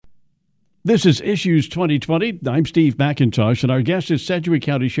This is Issues 2020. I'm Steve McIntosh, and our guest is Sedgwick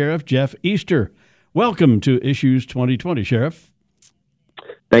County Sheriff Jeff Easter. Welcome to Issues 2020, Sheriff.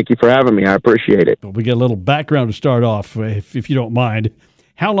 Thank you for having me. I appreciate it. Well, we get a little background to start off, if you don't mind.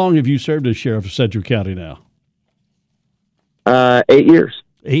 How long have you served as Sheriff of Sedgwick County now? 8 years.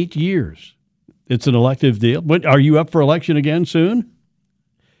 8 years. It's an elective deal. Are you up for election again soon?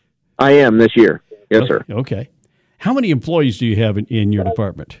 I am this year. Yes, sir. Okay. How many employees do you have in your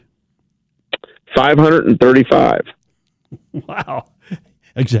department? 535. Wow.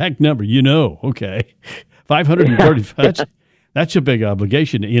 Exact number. Okay. 535. That's a big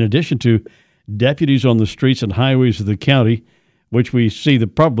obligation. In addition to deputies on the streets and highways of the county, which we see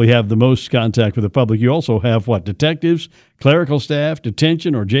that probably have the most contact with the public, you also have, detectives, clerical staff,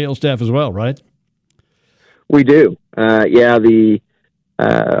 detention, or jail staff as well, right? We do. About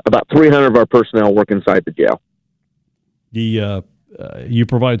 300 of our personnel work inside the jail. You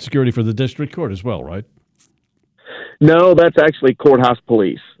provide security for the district court as well, right? No, that's actually courthouse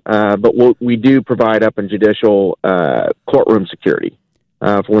police. But we do provide up in judicial courtroom security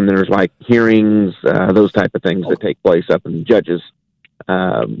for when there's hearings, those type of things that take place up in judges'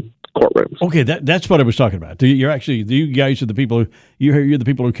 courtrooms. Okay, that's what I was talking about. You guys are the people. You're the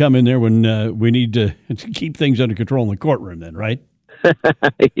people who come in there when we need to keep things under control in the courtroom. Then, right?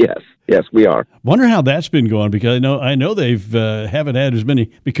 Yes, we are. Wonder how that's been going, because I know they've haven't had as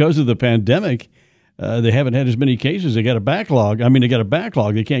many because of the pandemic. They haven't had as many cases. They got a backlog.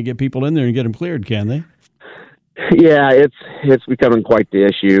 They can't get people in there and get them cleared, can they? Yeah, it's becoming quite the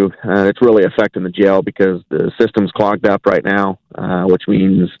issue. It's really affecting the jail because the system's clogged up right now, which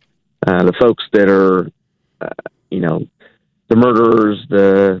means the folks that are, the murderers,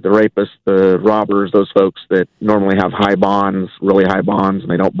 the rapists, the robbers, those folks that normally have really high bonds,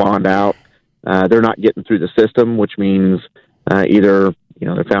 and they don't bond out, they're not getting through the system, which means either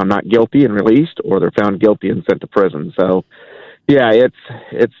they're found not guilty and released, or they're found guilty and sent to prison. So, yeah,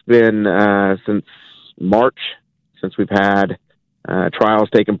 it's been since March since we've had trials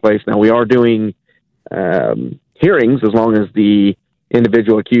taking place. Now, we are doing hearings as long as the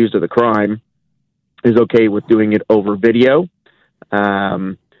individual accused of the crime is okay with doing it over video.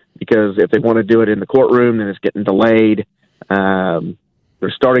 Because if they want to do it in the courtroom, then it's getting delayed.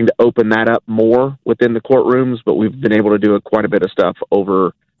 They're starting to open that up more within the courtrooms, but we've been able to do quite a bit of stuff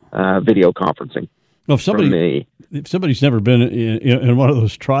over video conferencing. Well, if somebody's never been in one of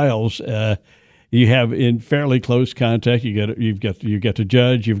those trials, you have in fairly close contact. You've got the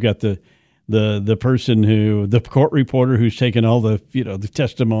judge, you've got the person the court reporter who's taken all the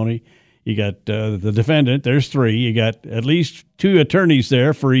testimony. You got the defendant. There's 3. You got at least 2 attorneys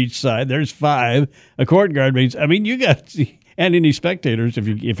there for each side. There's 5. A court guard means. You got and any spectators if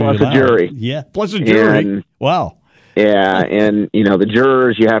you plus a jury. Yeah, plus a jury. And, wow. Yeah, and the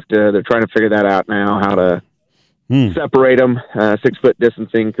jurors, they're trying to figure that out now, how to separate them, 6-foot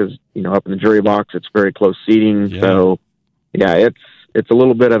distancing, because up in the jury box it's very close seating. Yeah. So yeah, it's a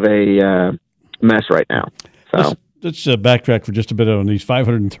little bit of a mess right now. So. Let's backtrack for just a bit on these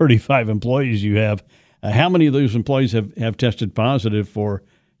 535 employees you have. How many of those employees have tested positive for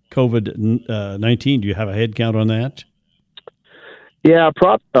COVID-19? Do you have a head count on that? Yeah,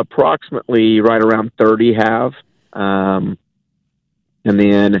 approximately right around 30 have. And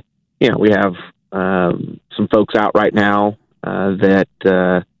then, we have some folks out right now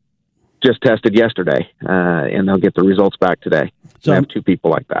that just tested yesterday, and they'll get the results back today. So we have 2 people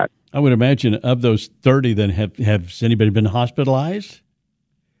like that. I would imagine of those 30, then has anybody been hospitalized?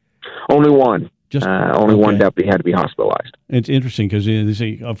 Only one. Only one deputy had to be hospitalized. It's interesting because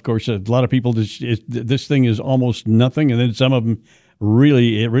of course, a lot of people this thing is almost nothing, and then some of them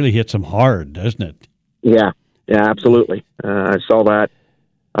it really hits them hard, doesn't it? Yeah, absolutely. I saw that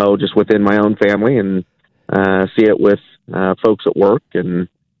just within my own family, and see it with folks at work, and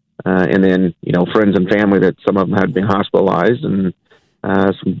then friends and family that some of them had been hospitalized, and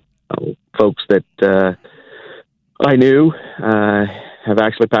some folks that I knew have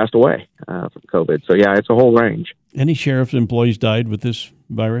actually passed away from COVID. So, yeah, it's a whole range. Any sheriff's employees died with this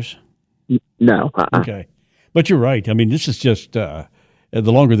virus? No. Okay. But you're right. This is just, the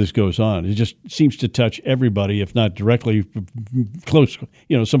longer this goes on, it just seems to touch everybody, if not directly close,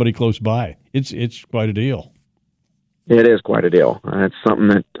 somebody close by. It's quite a deal. It is quite a deal. It's something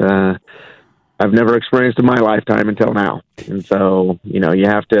that I've never experienced in my lifetime until now. And so, you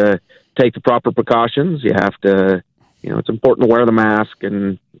have to take the proper precautions. You have to, it's important to wear the mask,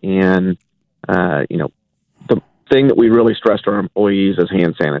 and the thing that we really stress to our employees is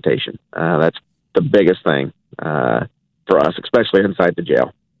hand sanitation. That's the biggest thing for us, especially inside the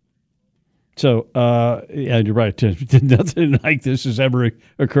jail. So, yeah, you're right. Nothing like this has ever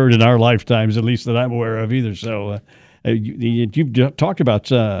occurred in our lifetimes, at least that I'm aware of either. So, you've talked about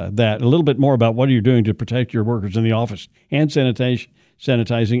that a little bit more about what you're doing to protect your workers in the office, hand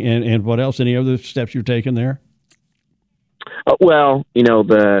sanitizing, and what else? Any other steps you've taken there? Well,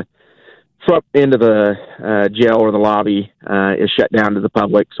 the front end of the jail or the lobby is shut down to the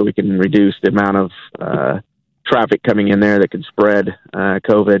public, so we can reduce the amount of traffic coming in there that could spread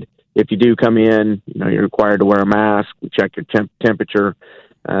COVID. If you do come in, you're required to wear a mask. We check your temperature.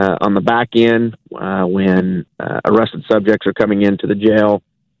 On the back end, when arrested subjects are coming into the jail,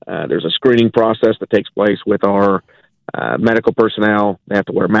 there's a screening process that takes place with our medical personnel. They have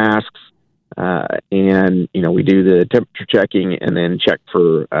to wear masks. And we do the temperature checking and then check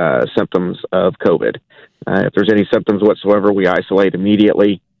for symptoms of COVID. If there's any symptoms whatsoever, we isolate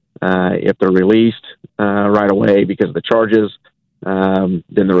immediately. If they're released right away because of the charges, then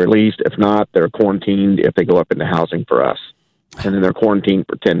they're released. If not, they're quarantined if they go up into housing for us. And then they're quarantined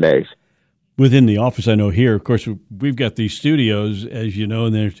for 10 days. Within the office, I know here, of course, we've got these studios, as you know,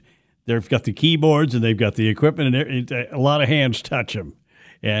 and they've got the keyboards and they've got the equipment, and a lot of hands touch them.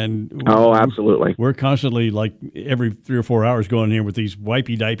 And absolutely. We're constantly, like, every 3 or 4 hours going in here with these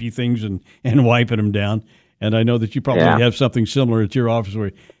wipey-dipey things and wiping them down. And I know that you probably have something similar at your office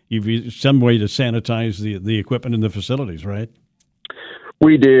where you've used some way to sanitize the equipment in the facilities, right?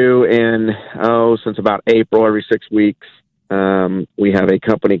 We do, and since about April, every 6 weeks, we have a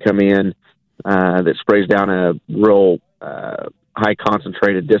company come in that sprays down a real high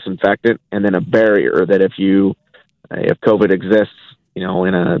concentrated disinfectant, and then a barrier that if COVID exists,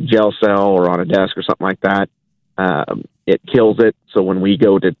 in a jail cell or on a desk or something like that, it kills it. So when we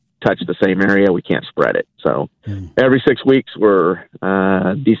go to touch the same area, we can't spread it. So every 6 weeks, we're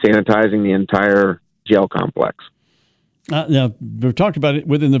desanitizing the entire jail complex. Now, we've talked about it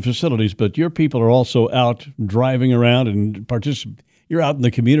within the facilities, but your people are also out driving around and you're out in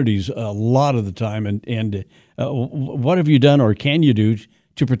the communities a lot of the time. And what have you done or can you do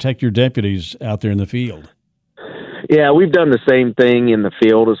to protect your deputies out there in the field? Yeah, we've done the same thing in the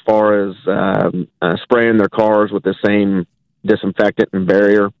field as far as spraying their cars with the same disinfectant and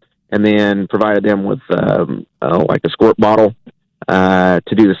barrier, and then provided them with like a squirt bottle to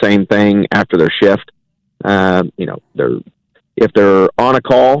do the same thing after their shift. If they're on a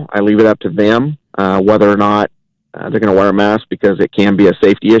call, I leave it up to them whether or not they're going to wear a mask, because it can be a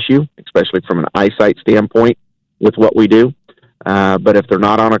safety issue, especially from an eyesight standpoint with what we do. But if they're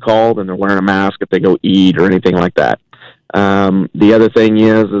not on a call, then they're wearing a mask if they go eat or anything like that. The other thing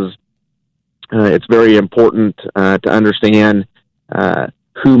is it's very important to understand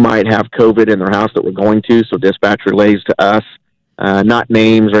who might have COVID in their house that we're going to. So dispatch relays to us, not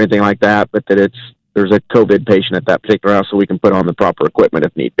names or anything like that, but that there's a COVID patient at that particular house, so we can put on the proper equipment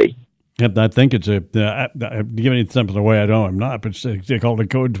if need be. Yep, I think it's giving something away. I'm not, but they call it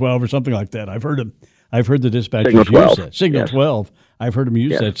Code 12 or something like that. I've heard the dispatchers use that. Signal 12. I've heard them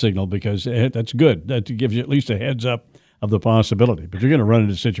use that signal because that's good. That gives you at least a heads up of the possibility. But you're going to run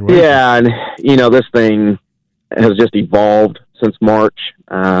into situations. Yeah, and this thing has just evolved since March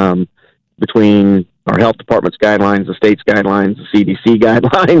between our health department's guidelines, the state's guidelines, the CDC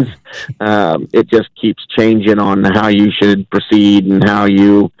guidelines. It just keeps changing on how you should proceed and how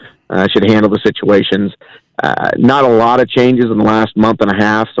you should handle the situations. Not a lot of changes in the last month and a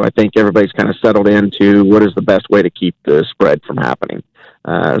half, so I think everybody's kind of settled into what is the best way to keep the spread from happening.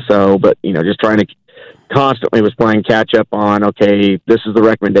 But just trying to constantly was playing catch up on, okay, this is the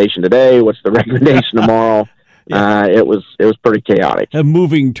recommendation today, what's the recommendation tomorrow? It was pretty chaotic. A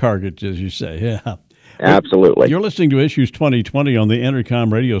moving target, as you say. Yeah. Absolutely. You're listening to Issues 2020 on the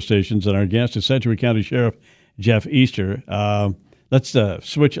Intercom radio stations, and our guest is Sedgwick County Sheriff Jeff Easter. Let's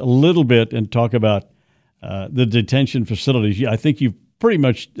switch a little bit and talk about the detention facilities. I think you've pretty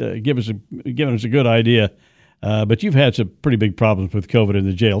much given us a good idea, but you've had some pretty big problems with COVID in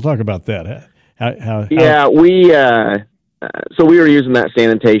the jail. Talk about that. So we were using that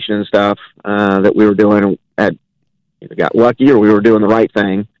sanitation and stuff that we were doing at either got lucky or we were doing the right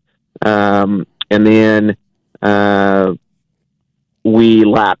thing. And then we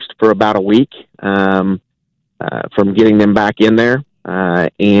lapsed for about a week from getting them back in there.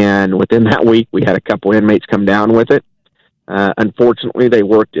 And within that week, we had a couple inmates come down with it. Unfortunately, they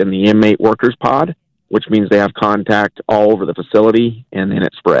worked in the inmate workers pod, which means they have contact all over the facility, and then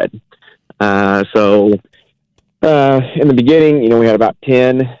it spread. In the beginning, we had about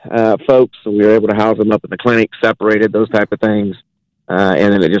 10 folks, so we were able to house them up in the clinic, separated, those type of things.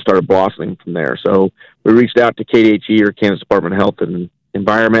 And then it just started blossoming from there. So we reached out to KDHE, or Kansas Department of Health and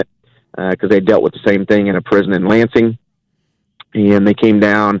Environment, because they dealt with the same thing in a prison in Lansing. And they came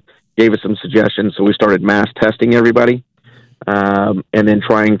down gave us some suggestions. So we started mass testing everybody, and then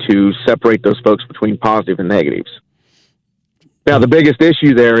trying to separate those folks between positive and negatives. Now, the biggest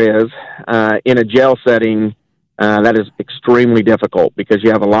issue there is in a jail setting, that is extremely difficult because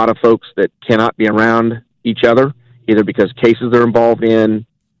you have a lot of folks that cannot be around each other, either because cases they're involved in,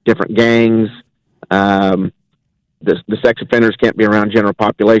 different gangs. The sex offenders can't be around general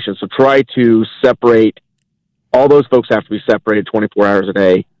population. So try to separate. All those folks have to be separated 24 hours a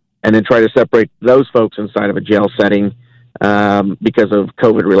day, and then try to separate those folks inside of a jail setting because of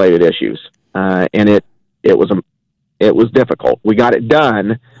COVID-related issues. And it was difficult. We got it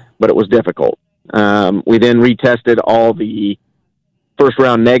done, but it was difficult. We then retested all the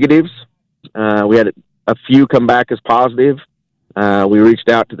first-round negatives. We had a few come back as positive. We reached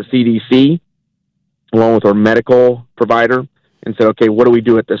out to the CDC along with our medical provider and said, okay, what do we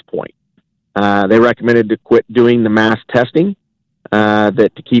do at this point? They recommended to quit doing the mass testing,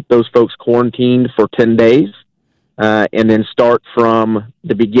 that to keep those folks quarantined for 10 days, and then start from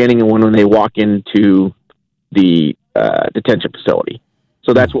the beginning of when they walk into the detention facility.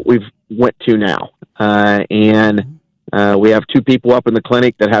 So that's what we've went to now. And we have 2 people up in the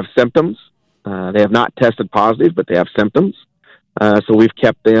clinic that have symptoms. They have not tested positive, but they have symptoms. So we've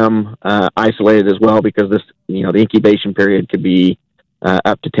kept them isolated as well because the incubation period could be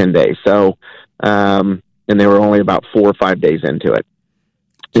up to 10 days. So, and they were only about 4 or 5 days into it.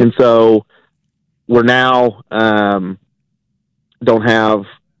 And so we're now, don't have,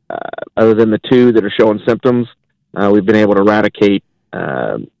 other than the 2 that are showing symptoms, we've been able to eradicate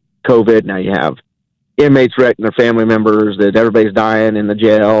COVID. Now you have inmates wrecking their family members, that everybody's dying in the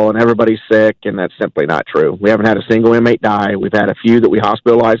jail and everybody's sick, and that's simply not true. We haven't had a single inmate die. We've had a few that we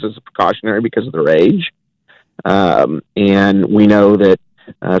hospitalized as a precautionary because of their age. And we know that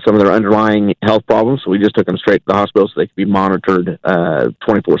some of their underlying health problems, so we just took them straight to the hospital so they could be monitored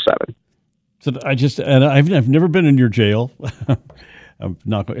 24/7. So I've never been in your jail. I'm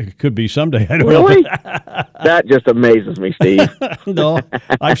not. It could be someday. I don't really? know. That just amazes me, Steve. No,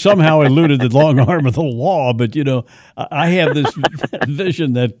 I've somehow eluded the long arm of the law, but I have this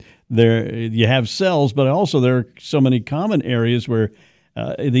vision that you have cells, but also there are so many common areas where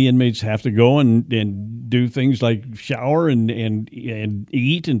the inmates have to go and do things like shower and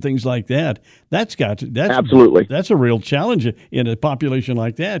eat and things like that. That's absolutely. That's a real challenge in a population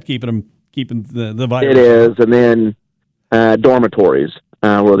like that, keeping the virus. It is, and then dormitories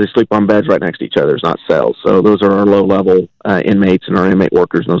where they sleep on beds right next to each other. It's not cells. So those are our low-level inmates, and our inmate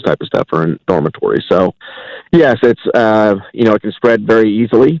workers and those type of stuff are in dormitories. So yes, it's it can spread very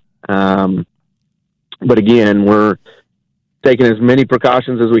easily. But again, we're taking as many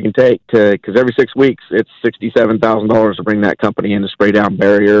precautions as we can take because every 6 weeks it's $67,000 to bring that company in to spray down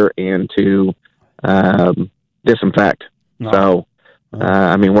barrier and to disinfect. No. So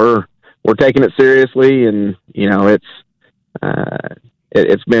I mean we're taking it seriously, and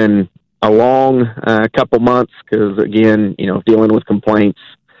it's been a long couple months because again dealing with complaints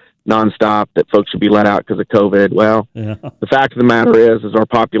nonstop that folks should be let out because of COVID. Well, The fact of the matter is our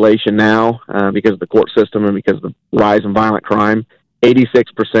population now, because of the court system and because of the rise in violent crime,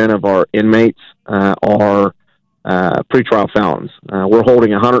 86% of our inmates are pretrial felons. We're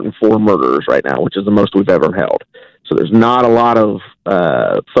holding 104 murderers right now, which is the most we've ever held. So there's not a lot of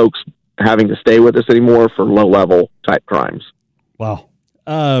folks having to stay with us anymore for low-level type crimes. Wow.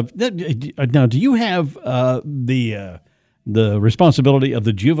 Now, do you have the responsibility of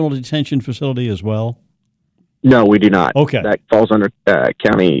the juvenile detention facility as well? No, we do not. Okay. That falls under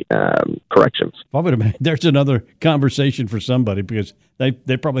county corrections. I would imagine there's another conversation for somebody because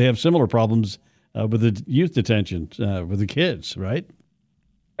they probably have similar problems with the youth detention with the kids, right?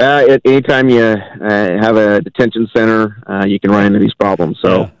 Anytime you have a detention center, you can run into these problems.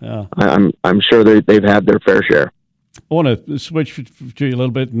 So I'm sure they've had their fair share. I want to switch to you a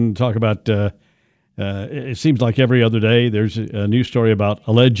little bit and talk about it seems like every other day there's a news story about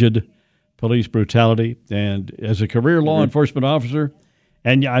alleged police brutality. And as a career law enforcement officer,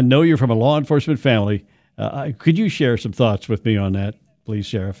 and I know you're from a law enforcement family, could you share some thoughts with me on that, please,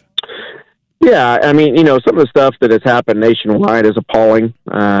 Sheriff? Yeah, I mean, some of the stuff that has happened nationwide is appalling.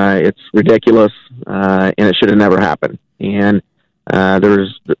 It's ridiculous, and it should have never happened. And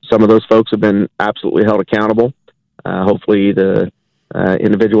there's some of those folks have been absolutely held accountable. Hopefully the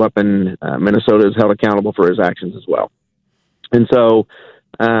individual up in Minnesota is held accountable for his actions as well. And so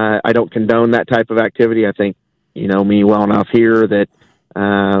I don't condone that type of activity. I think, me well enough here that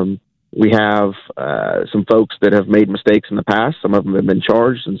we have some folks that have made mistakes in the past. Some of them have been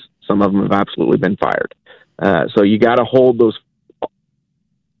charged, and some of them have absolutely been fired. So you got to hold those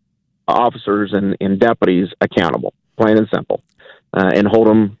officers and deputies accountable, plain and simple. and hold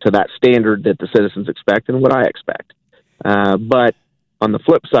them to that standard that the citizens expect and what I expect. But on the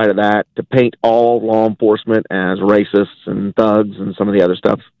flip side of that, to paint all law enforcement as racists and thugs and some of the other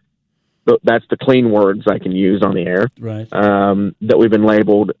stuff, that's the clean words I can use on the air, right? That we've been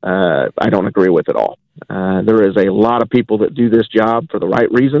labeled, I don't agree with at all. There is a lot of people that do this job for the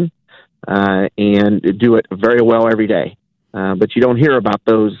right reason and do it very well every day. But you don't hear about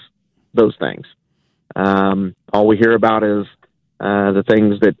those things. All we hear about is the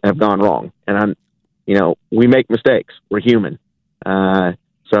things that have gone wrong. And we make mistakes. We're human.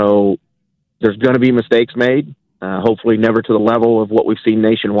 So there's going to be mistakes made, hopefully never to the level of what we've seen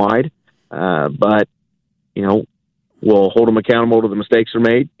nationwide. But, we'll hold them accountable to the mistakes they're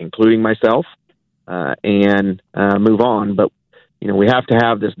made, including myself, and move on. But, we have to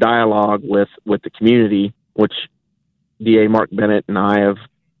have this dialogue with the community, which DA Mark Bennett and I have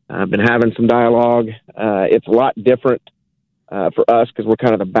been having some dialogue. It's a lot different for us because we're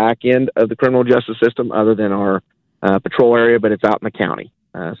kind of the back end of the criminal justice system other than our patrol area, but it's out in the county.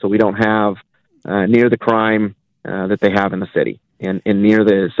 So we don't have near the crime that they have in the city and near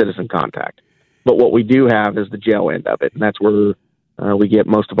the citizen contact. But what we do have is the jail end of it, and that's where we get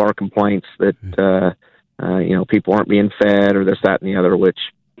most of our complaints that, people aren't being fed or this, that, and the other, which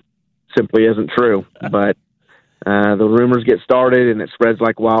simply isn't true. But the rumors get started, and it spreads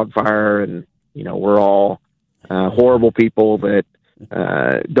like wildfire, and, we're all horrible people that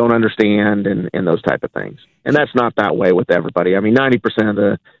don't understand and those type of things. And that's not that way with everybody. I mean, 90% of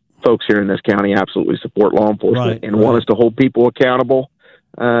the folks here in this county absolutely support law enforcement and want us to hold people accountable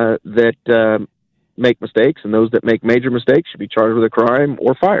that make mistakes, and those that make major mistakes should be charged with a crime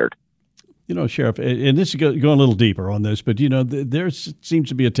or fired. Sheriff, and this is going a little deeper on this, but, there seems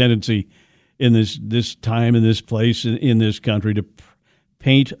to be a tendency in this time, in this place, in this country to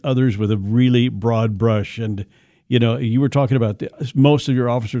paint others with a really broad brush. And, you were talking about most of your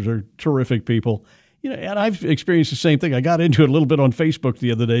officers are terrific people. And I've experienced the same thing. I got into it a little bit on Facebook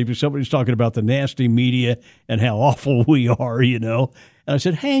the other day because somebody was talking about the nasty media and how awful we are, And I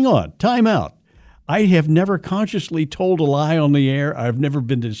said, hang on, time out. I have never consciously told a lie on the air. I've never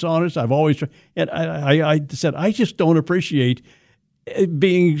been dishonest. I've always, and I said, I just don't appreciate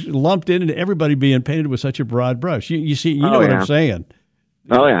being lumped in and everybody being painted with such a broad brush. You see, you know what I'm saying.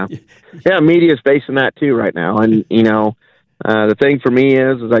 Oh, yeah. Yeah, media is facing that too right now. And, the thing for me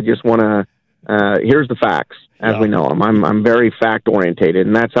is I just want to, here's the facts as we know them. I'm very fact orientated,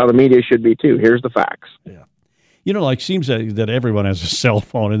 and that's how the media should be too. Here's the facts. Yeah. Seems that everyone has a cell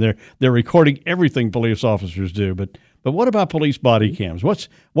phone and they're recording everything police officers do. But what about police body cams? What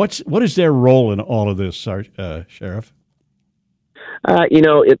is their role in all of this, Sheriff?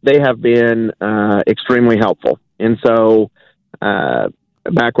 They have been extremely helpful. And so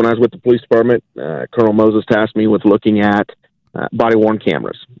back when I was with the police department, Colonel Moses tasked me with looking at body-worn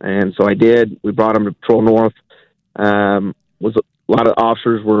cameras. And so I did. We brought them to Patrol North. A lot of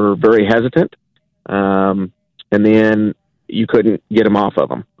officers were very hesitant. And then you couldn't get them off of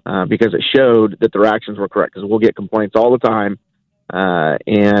them because it showed that their actions were correct. Because we'll get complaints all the time,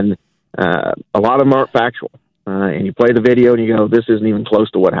 and a lot of them aren't factual. And you play the video and you go, this isn't even close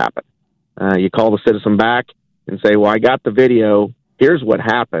to what happened. You call the citizen back and say, well, I got the video. Here's what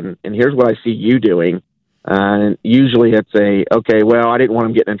happened, and here's what I see you doing. And usually it's okay, well, I didn't want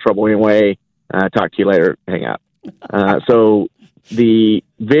him getting in trouble anyway. Talk to you later. Hang up. So the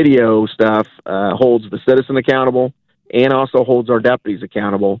video stuff holds the citizen accountable and also holds our deputies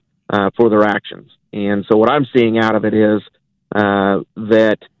accountable for their actions. And so what I'm seeing out of it is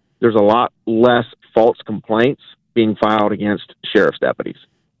that there's a lot less false complaints being filed against sheriff's deputies.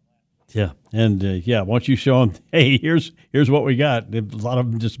 Yeah, and once you show them, hey, here's what we got, a lot of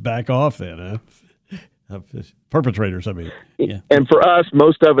them just back off then. Perpetrators, I mean. Yeah. And for us,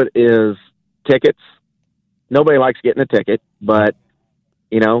 most of it is tickets. Nobody likes getting a ticket, but,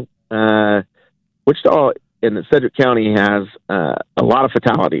 Wichita in the Sedgwick County has a lot of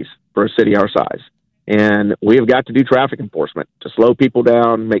fatalities for a city our size. And we have got to do traffic enforcement to slow people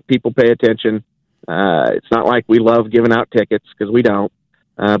down, make people pay attention. It's not like we love giving out tickets, because we don't.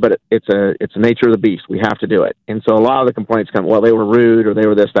 But it's a nature of the beast. We have to do it. And so a lot of the complaints come, well, they were rude or they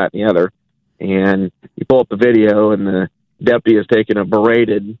were this, that, and the other. And you pull up the video and the deputy has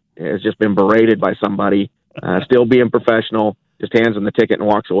just been berated by somebody, still being professional, just hands them the ticket and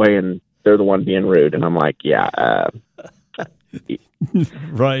walks away, and they're the one being rude. And I'm like,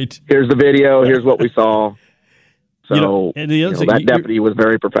 right. Here's the video. Here's what we saw. So and the other thing, that deputy was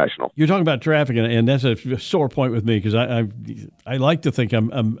very professional. You're talking about traffic, and that's a sore point with me, because I like to think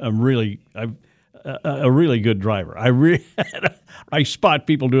I'm really a really good driver. I spot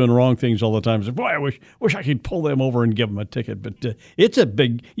people doing wrong things all the time. So, boy, I wish I could pull them over and give them a ticket. But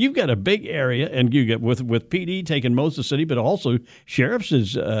you've got a big area, and you get with PD taking most of the city, but also sheriff's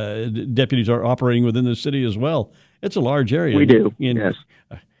deputies are operating within the city as well. It's a large area. We do, yes.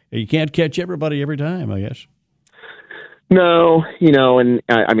 You can't catch everybody every time, I guess. No, and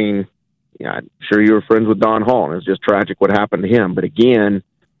I mean, I'm sure you were friends with Don Hall, and it's just tragic what happened to him. But again,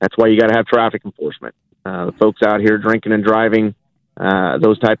 that's why you got to have traffic enforcement. The folks out here drinking and driving,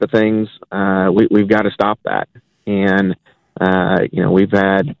 those type of things, we've got to stop that. And, we've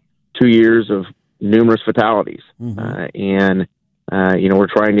had 2 years of numerous fatalities. And we're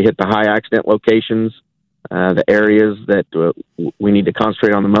trying to hit the high accident locations, the areas that we need to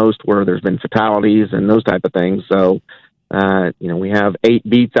concentrate on the most where there's been fatalities and those type of things. So, we have 8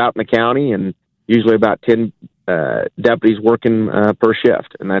 beats out in the county and usually about 10 deputies working per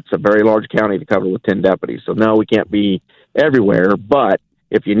shift. And that's a very large county to cover with 10 deputies. So, no, we can't be everywhere. But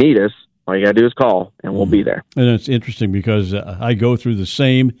if you need us, all you got to do is call and we'll be there. And it's interesting because I go through the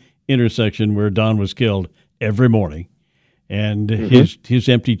same intersection where Don was killed every morning. And his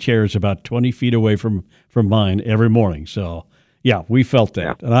empty chair is about 20 feet away from mine every morning. So, yeah, we felt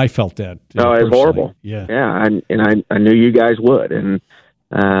that, and I felt that. Oh, it's horrible. Yeah, I knew you guys would, and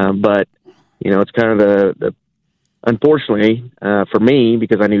but it's kind of the unfortunately for me,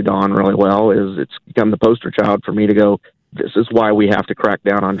 because I knew Don really well, is it's become the poster child for me to go, this is why we have to crack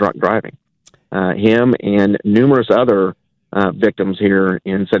down on drunk driving. Him and numerous other victims here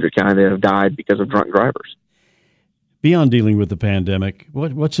in Sedgwick County that have died because of drunk drivers. Beyond dealing with the pandemic,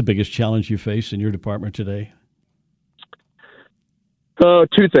 what's the biggest challenge you face in your department today? 2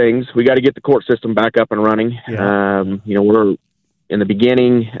 things. We got to get the court system back up and running. Yeah. We're in the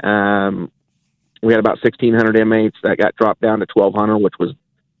beginning, we had about 1,600 inmates that got dropped down to 1,200, which was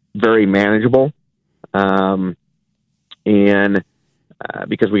very manageable. And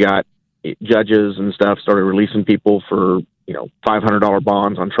because we got judges and stuff started releasing people for, $500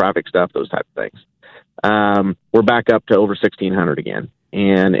 bonds on traffic stuff, those type of things. We're back up to over 1,600 again,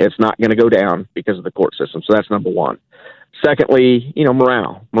 and it's not going to go down because of the court system. So that's number one. Secondly,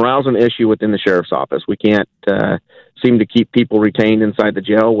 morale. Morale's an issue within the sheriff's office. We can't seem to keep people retained inside the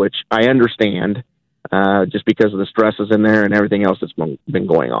jail, which I understand, just because of the stresses in there and everything else that's been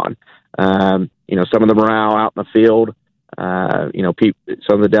going on. Some of the morale out in the field,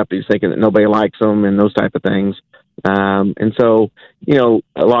 some of the deputies thinking that nobody likes them and those type of things. And so,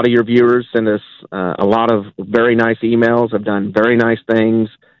 a lot of your viewers send us a lot of very nice emails, have done very nice things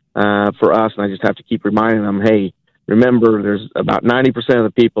for us, and I just have to keep reminding them, hey, remember, there's about 90% of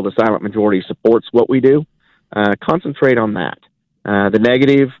the people, the silent majority, supports what we do. Concentrate on that. The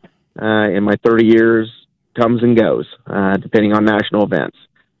negative in my 30 years comes and goes, depending on national events.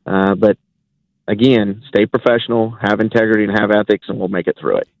 But again, stay professional, have integrity, and have ethics, and we'll make it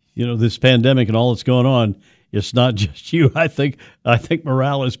through it. This pandemic and all that's going on, it's not just you. I think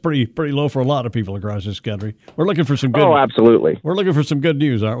morale is pretty low for a lot of people across this country. We're looking for some good. Oh, absolutely. We're looking for some good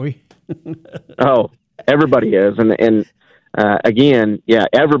news, aren't we? Oh, everybody is, and again, yeah,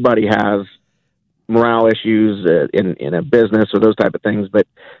 everybody has morale issues in a business or those type of things. But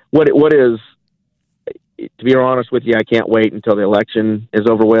what is, to be honest with you, I can't wait until the election is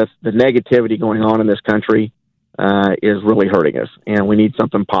over with. The negativity going on in this country is really hurting us, and we need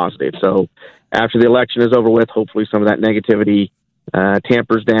something positive. So after the election is over with, hopefully some of that negativity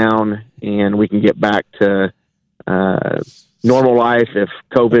tampers down, and we can get back to normal life. If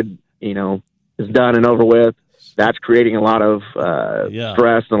COVID, is done and over with, that's creating a lot of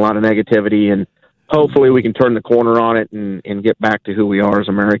stress and a lot of negativity, and hopefully we can turn the corner on it and get back to who we are as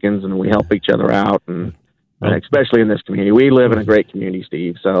Americans, and we help each other out, and especially in this community. We live in a great community,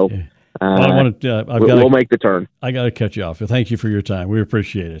 Steve, so we'll make the turn. I got to cut you off. Thank you for your time. We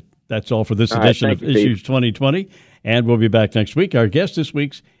appreciate it. That's all for this edition of Issues 2020, and we'll be back next week. Our guest this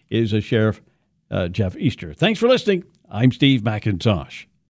week is Sheriff Jeff Easter. Thanks for listening. I'm Steve McIntosh.